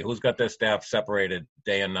the day? Who's got their staff separated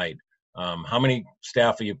day and night? How many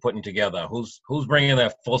staff are you putting together? Who's bringing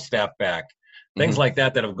their full staff back? Things mm-hmm. like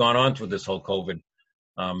that have gone on through this whole COVID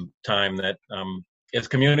time that is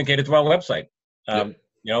communicated through our website. Yep.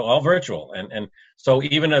 All virtual. And so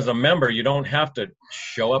even as a member, you don't have to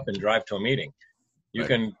show up and drive to a meeting. you Right.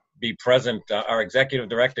 can be present. Our executive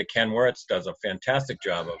director, Ken Wirtz, does a fantastic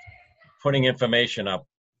job of putting information up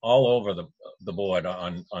all over the board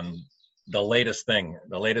on the latest thing,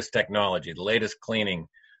 the latest technology, the latest cleaning,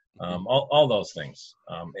 all those things.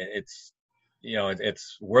 It's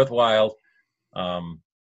worthwhile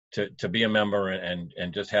to be a member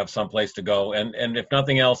and just have some place to go. And if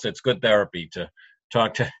nothing else, it's good therapy to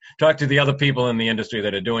talk to the other people in the industry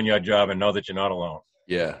that are doing your job and know that you're not alone.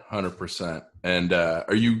 Yeah, 100%. And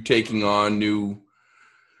are you taking on new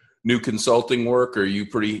consulting work? Or are you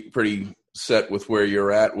pretty set with where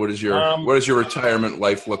you're at? What does your retirement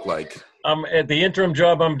life look like? At the interim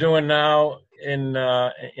job I'm doing now in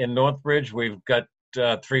Northbridge, we've got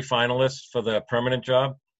 3 finalists for the permanent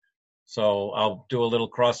job. So I'll do a little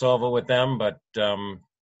crossover with them, but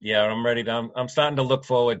yeah, I'm ready to. I'm starting to look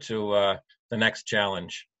forward to the next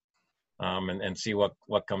challenge, and see what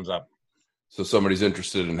comes up. So somebody's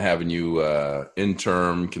interested in having you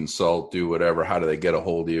interim, consult, do whatever. How do they get a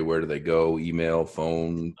hold of you? Where do they go? Email,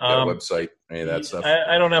 phone, got a website, any of that stuff?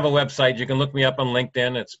 I don't have a website. You can look me up on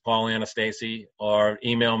LinkedIn. It's Paul Anastasi, or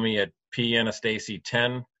email me at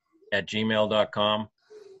panastasi10@gmail.com.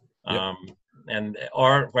 Yep.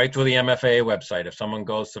 Or right through the MFA website. If someone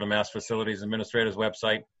goes to the Mass Facilities Administrators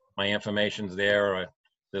website, my information's there, or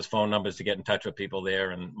there's phone numbers to get in touch with people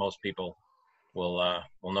there, and most people will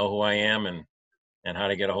know who I am and how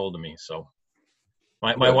to get a hold of me. So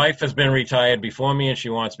my wife has been retired before me, and she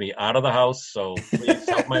wants me out of the house, so please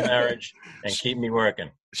help my marriage and keep me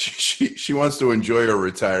working. She wants to enjoy her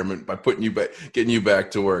retirement by getting you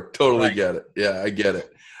back to work. Totally right. Get it. Yeah, I get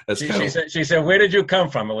it. She said, "Where did you come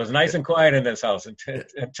from? It was nice and quiet in this house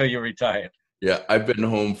until you retired." Yeah, I've been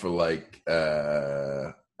home for like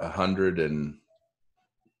 100 and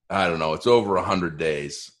I don't know. It's over 100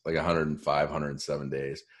 days, like 105, 107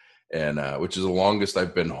 days, and which is the longest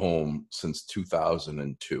I've been home since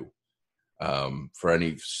 2002. For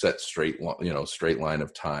any set straight line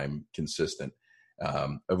of time, consistent.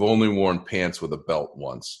 I've only worn pants with a belt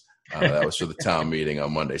once. That was for the town meeting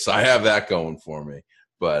on Monday, so I have that going for me.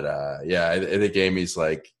 But yeah, I think Amy's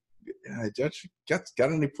like, got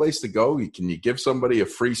any place to go? Can you give somebody a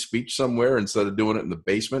free speech somewhere instead of doing it in the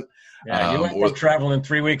basement? Yeah, you went from traveling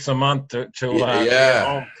 3 weeks a month to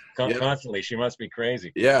home constantly. She must be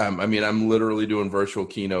crazy. Yeah, I mean, I'm literally doing virtual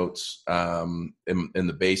keynotes in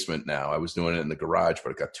the basement now. I was doing it in the garage,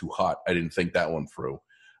 but it got too hot. I didn't think that one through.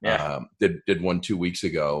 Yeah. Did one 2 weeks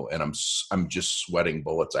ago, and I'm just sweating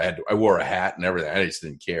bullets. I wore a hat and everything. I just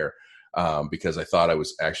didn't care. Because I thought I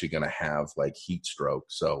was actually going to have like heat stroke.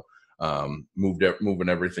 So moving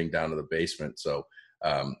everything down to the basement. So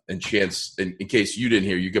and Chance, in case you didn't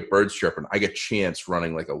hear, you get birds chirping. I get Chance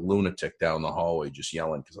running like a lunatic down the hallway, just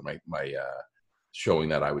yelling because of my showing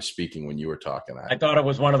that I was speaking when you were talking. I thought it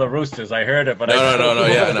was one of the roosters. I heard it, but no.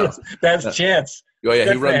 Yeah, no. That's Chance. Oh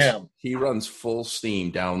yeah, he runs full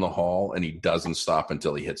steam down the hall, and he doesn't stop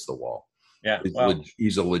until he hits the wall. Yeah,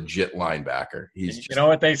 he's a legit linebacker. You know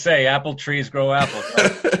what they say: apple trees grow apples.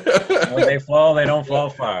 Right? When they fall, they don't fall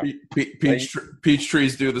far. Peach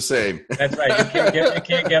trees do the same. That's right. You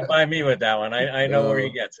can't get by me with that one. I know where he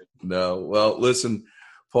gets it. No. Well, listen,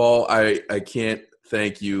 Paul, I can't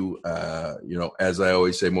thank you. As I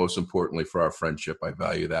always say, most importantly for our friendship, I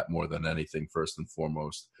value that more than anything. First and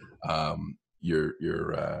foremost, you're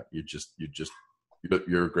a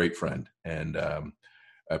great friend, and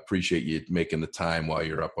I appreciate you making the time while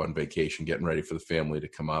you're up on vacation, getting ready for the family to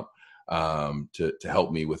come up to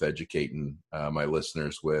help me with educating my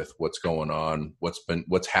listeners with what's going on,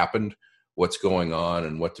 what's happened, what's going on,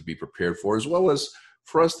 and what to be prepared for, as well as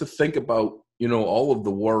for us to think about, all of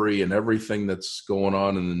the worry and everything that's going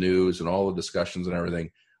on in the news and all the discussions and everything.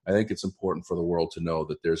 I think it's important for the world to know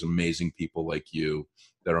that there's amazing people like you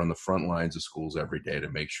that are on the front lines of schools every day to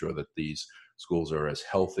make sure that these schools are as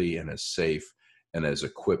healthy and as safe and as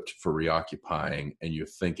equipped for reoccupying, and you're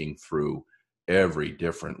thinking through every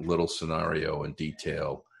different little scenario and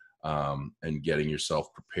detail, and getting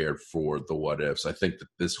yourself prepared for the what ifs. I think that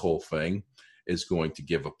this whole thing is going to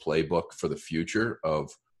give a playbook for the future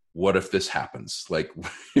of what if this happens? Like,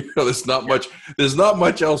 there's not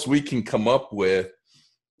much else we can come up with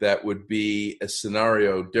that would be a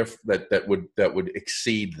scenario that would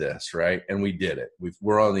exceed this, right? And we did it.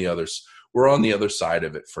 We're on the other side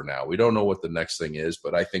of it for now. We don't know what the next thing is,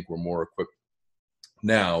 but I think we're more equipped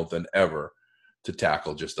now than ever to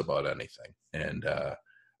tackle just about anything. And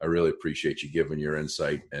I really appreciate you giving your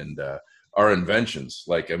insight and our inventions.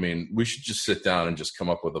 We should just sit down and just come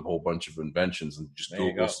up with a whole bunch of inventions and just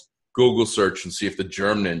Google search and see if the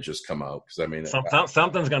Germ Ninjas come out. Because I mean,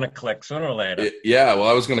 something's going to click sooner or later. Well,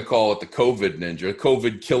 I was going to call it the COVID Ninja,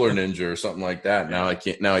 COVID Killer Ninja, or something like that. Now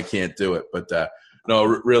I can't do it. But no,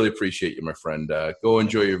 really appreciate you, my friend. Go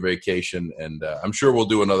enjoy your vacation, and I'm sure we'll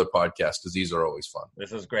do another podcast because these are always fun.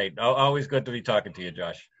 This is great. Always good to be talking to you,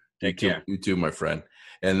 Josh. Take care. You too, my friend.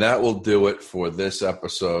 And that will do it for this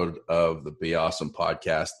episode of the Be Awesome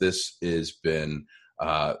podcast. This has been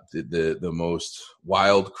the most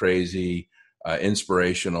wild, crazy,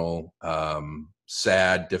 inspirational,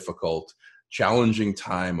 sad, difficult, challenging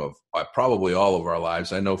time of probably all of our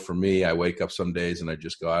lives. I know for me, I wake up some days and I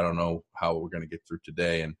just go, I don't know how we're going to get through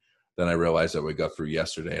today. And then I realized that we got through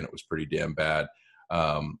yesterday and it was pretty damn bad.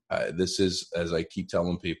 This is, as I keep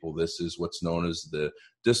telling people, this is what's known as the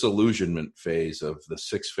disillusionment phase of the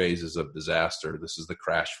 6 phases of disaster. This is the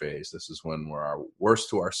crash phase. This is when we're our worst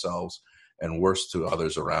to ourselves and worse to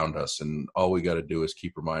others around us. And all we got to do is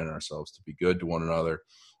keep reminding ourselves to be good to one another.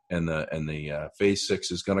 And the phase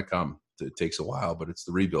 6 is going to come. It takes a while, but it's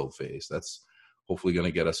the rebuild phase. That's hopefully going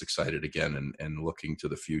to get us excited again and looking to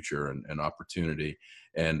the future and opportunity.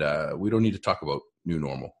 And we don't need to talk about new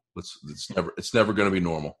normal. It's never going to be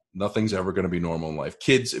normal. Nothing's ever going to be normal in life.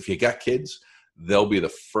 Kids, if you got kids, they'll be the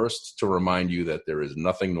first to remind you that there is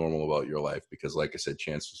nothing normal about your life because, like I said,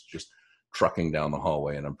 Chance was just trucking down the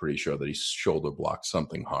hallway, and I'm pretty sure that he shoulder blocked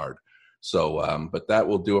something hard. So, but that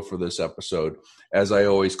will do it for this episode. As I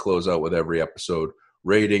always close out with every episode,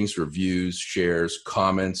 ratings, reviews, shares,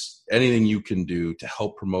 comments, anything you can do to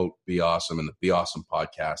help promote Be Awesome and the Be Awesome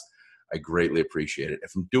podcast, I greatly appreciate it.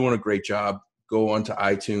 If I'm doing a great job, go onto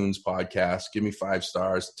iTunes podcast, give me 5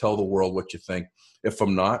 stars, tell the world what you think. If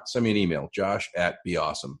I'm not, send me an email,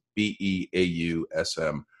 josh@beawesome,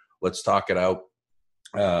 BEAUSM. Let's talk it out.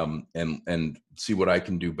 And see what I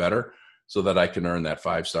can do better so that I can earn that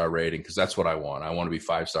 5-star rating, because that's what I want. I want to be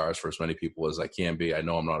 5 stars for as many people as I can be. I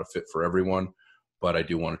know I'm not a fit for everyone, but I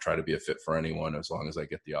do want to try to be a fit for anyone as long as I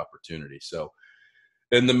get the opportunity. So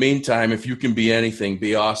in the meantime, if you can be anything,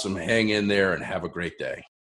 be awesome, hang in there, and have a great day.